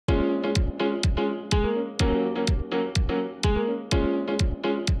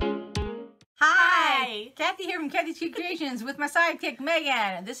Kathy here from Kathy's Cute Creations with my sidekick Megan,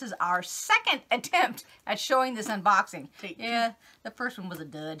 and this is our second attempt at showing this unboxing. Yeah, the first one was a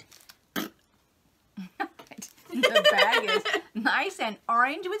dud. The bag is nice and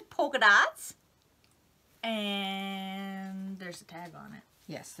orange with polka dots. And there's a tag on it.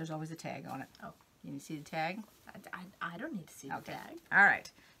 Yes, there's always a tag on it. Oh, you need to see the tag? I don't need to see the tag. All right.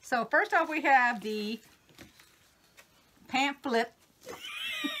 So first off, we have the pamphlet.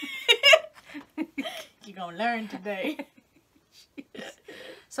 You're going to learn today.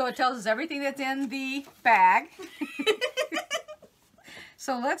 So it tells us everything that's in the bag.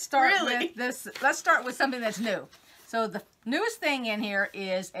 So let's start with this. Let's start with something that's new. So the newest thing in here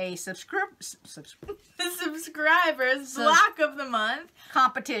is a subscribers block of the month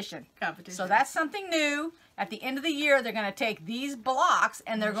competition. So that's something new. At the end of the year, they're going to take these blocks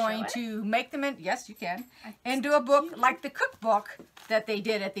and they're going to make them in, yes, you can, into a book like the cookbook that they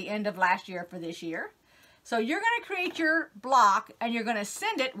did at the end of last year for this year. So you're going to create your block and you're going to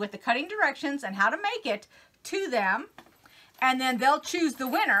send it with the cutting directions and how to make it to them. And then they'll choose the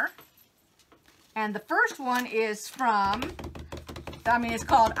winner. And the first one is from, it's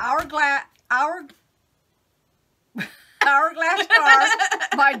called Hourglass Star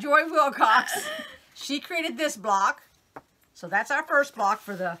by Joy Wilcox. She created this block. So that's our first block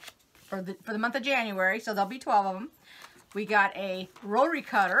for the month of January. So there'll be 12 of them. We got a rotary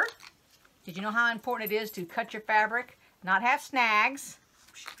cutter. Did you know how important it is to cut your fabric, not have snags?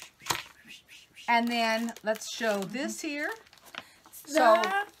 And then let's show this here. So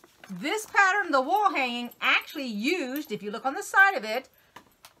this pattern, the wall hanging, actually used, if you look on the side of it,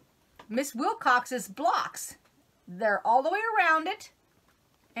 Miss Wilcox's blocks. They're all the way around it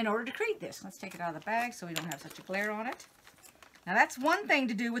in order to create this. Let's take it out of the bag so we don't have such a glare on it. Now that's one thing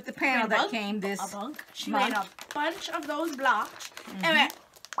to do with the panel that came this month. She made a bunch of those blocks and then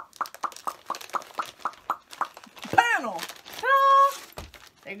panel.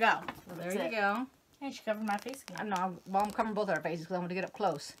 There you go. So there you go. And she covered my face again. No, well, I'm covering both our faces because I want to get up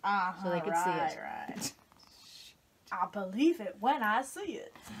close so they can see it. Right. I'll believe it when I see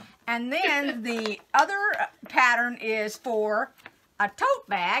it. And then the other pattern is for a tote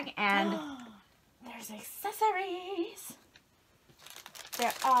bag, and there's accessories.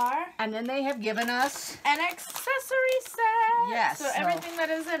 There are. And then they have given us an accessory set. Yes. So everything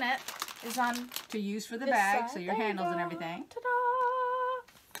that is in it is on to use for the bag, so your handles and everything. Ta-da!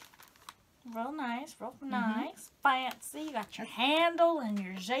 Real nice, real nice, fancy. You got your handle and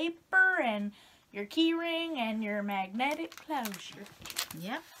your zipper and your key ring and your magnetic closure.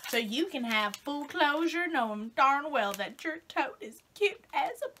 Yep. So you can have full closure knowing darn well that your tote is cute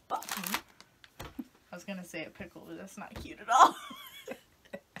as a button. I was going to say a pickle, but that's not cute at all.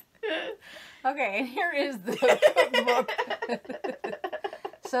 Okay, and here is the cookbook.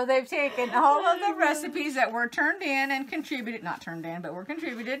 So they've taken all of the recipes that were turned in and contributed, not turned in, but were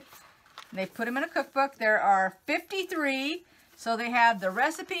contributed. They've put them in a cookbook. There are 53. So they have the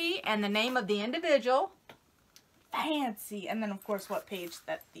recipe and the name of the individual. Fancy. And then, of course, what page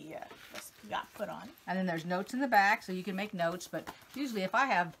that the recipe got put on. And then there's notes in the back, so you can make notes. But usually if I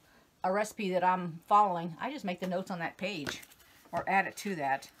have a recipe that I'm following, I just make the notes on that page or add it to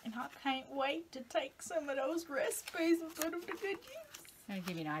that. And I can't wait to take some of those recipes and put them to good use. Let me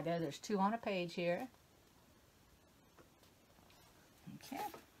give you an idea. There's 2 on a page here. Okay.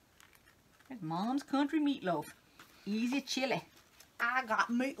 There's Mom's Country Meatloaf. Easy chili. I got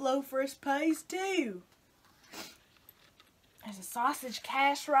meatloaf recipes too. There's a sausage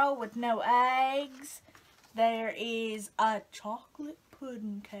casserole with no eggs. There is a chocolate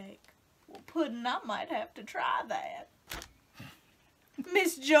pudding cake. Well, pudding, I might have to try that.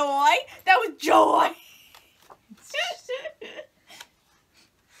 Miss Joy. That was Joy.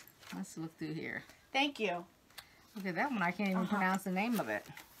 Let's look through here. Thank you. Look at that one. I can't even pronounce the name of it.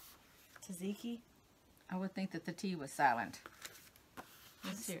 Tzatziki? I would think that the T was silent.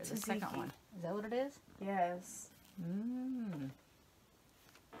 Let's see, the second one. Is that what it is? Yes.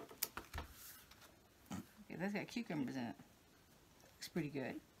 Okay, that's got cucumbers in it. Looks pretty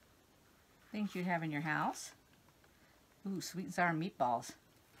good. Things you'd have in your house. Ooh, sweet and sour meatballs.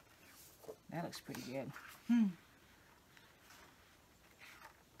 That looks pretty good.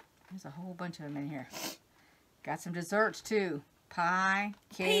 There's a whole bunch of them in here. Got some desserts too. Pie,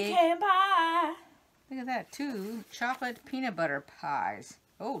 cake. Pecan pie. Look at that. 2 chocolate peanut butter pies.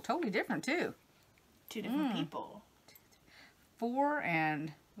 Oh, totally different too. 2 different people. 4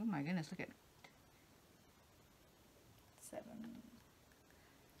 and, oh my goodness, look at 7.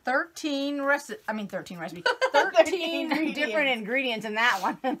 13 recipes. 13 different ingredients in that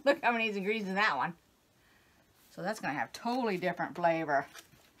one. Look how many ingredients in that one. So that's going to have totally different flavor.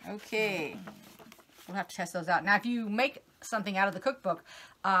 Okay. we'll have to test those out. Now, if you make something out of the cookbook,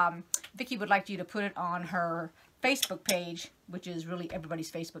 Vicki would like you to put it on her Facebook page, which is really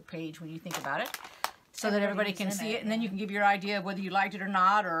everybody's Facebook page when you think about it, so that everybody can see it, and then you can give your idea of whether you liked it or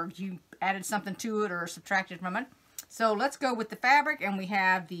not, or you added something to it or subtracted from it. So let's go with the fabric, and we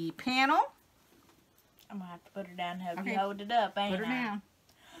have the panel. I'm going to have to put her down and have you hold it up, ain't I? Put her down.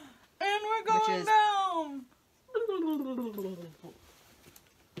 And we're going down.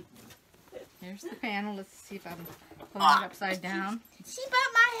 Here's the panel. Let's see if I'm pulling it upside down. She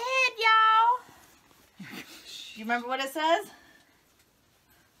bumped my head, y'all. You remember what it says?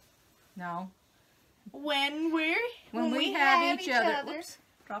 No. When we have each other. Whoops,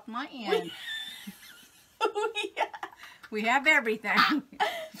 dropped my end. We have everything.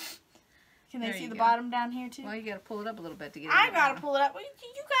 Can they see the bottom down here too? Well, you got to pull it up a little bit to get it. I got to pull it up. Well, you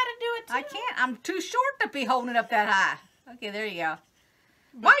got to do it too. I can't. I'm too short to be holding it up that high. Okay, there you go.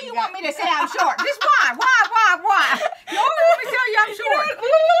 Why do you want me to say I'm short? Just why? Why? You always want me to tell you I'm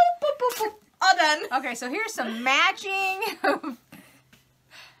short. All done. Okay, so here's some matching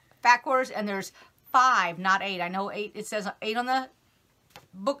back quarters, and there's 5, not 8. I know 8. It says 8 on the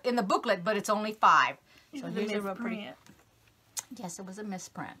book in the booklet, but it's only 5. So here's a real pretty. Yes, it was a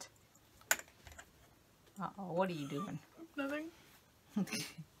misprint. Uh-oh, what are you doing? Nothing.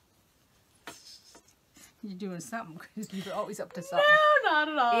 You're doing something because you're always up to something. No, not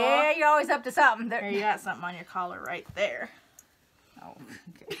at all. Yeah, you're always up to something. There, you got something on your collar right there. Oh,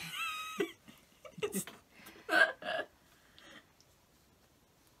 okay.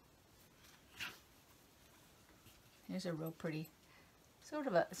 Here's a real pretty, sort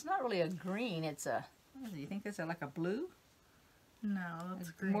of a, it's not really a green, it's a, what do you think this is, like a blue? No,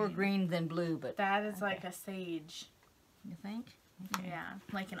 that's green. More green than blue, but. That is like a sage. You think? Okay. Yeah,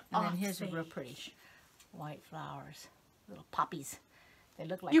 like an And then here's sage. a real pretty white flowers, little poppies. They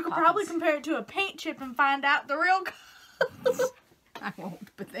look like you could poppies. probably compare it to a paint chip and find out the real colors. I won't,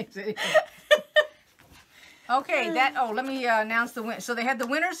 but thanks anyway. Okay, let me announce the winners. So they had the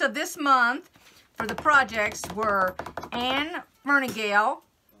winners of this month for the projects were Anne Fernigale.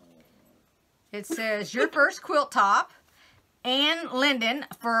 It says your first quilt top. Anne Linden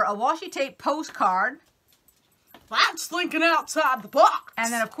for a washi tape postcard. That's thinking outside the box.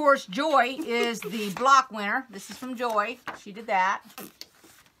 And then, of course, Joy is the block winner. This is from Joy. She did that.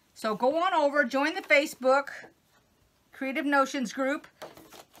 So go on over, join the Facebook Creative Notions group,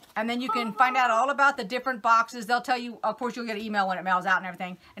 and then you can find out all about the different boxes. They'll tell you, of course, you'll get an email when it mails out and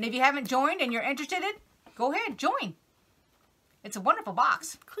everything. And if you haven't joined and you're interested in, go ahead, join. It's a wonderful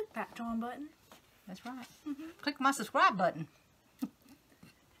box. Click that join button. That's right. Click my subscribe button.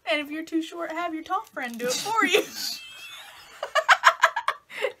 And if you're too short, have your tall friend do it for you.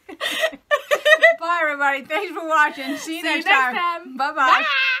 Bye, everybody. Thanks for watching. See you next time. Bye-bye. Bye.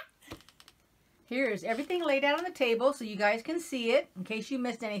 Here's everything laid out on the table so you guys can see it in case you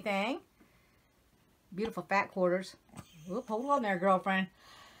missed anything. Beautiful fat quarters. Whoop, hold on there, girlfriend.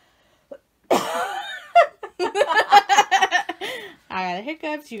 I got the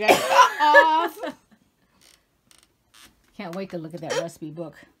hiccups. You got it off. Can't wait to look at that recipe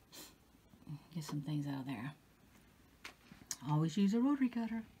book. Get some things out of there. Always use a rotary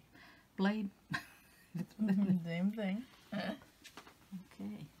cutter. Blade. Same thing.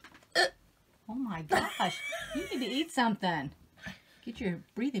 Okay. Oh my gosh. You need to eat something. Get your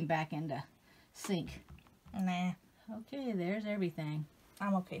breathing back into sync. Nah. Okay, there's everything.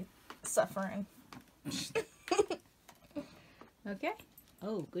 I'm okay. Suffering. Okay.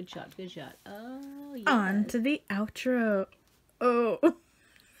 Oh, good shot, good shot. Oh, yes. On to the outro. Oh.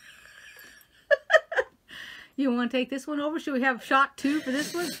 You want to take this one over? Should we have shot 2 for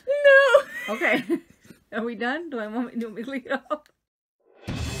this one? No. Okay. Are we done? Do I want me to leave it off?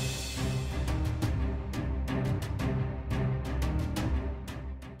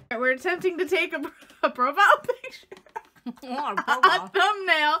 We're attempting to take a profile picture. A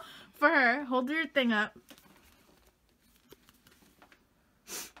thumbnail for her. Hold your thing up.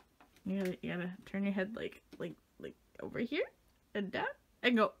 You gotta turn your head like over here and down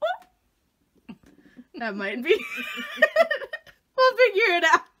and go. Oh! That might be. We'll figure it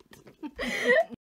out.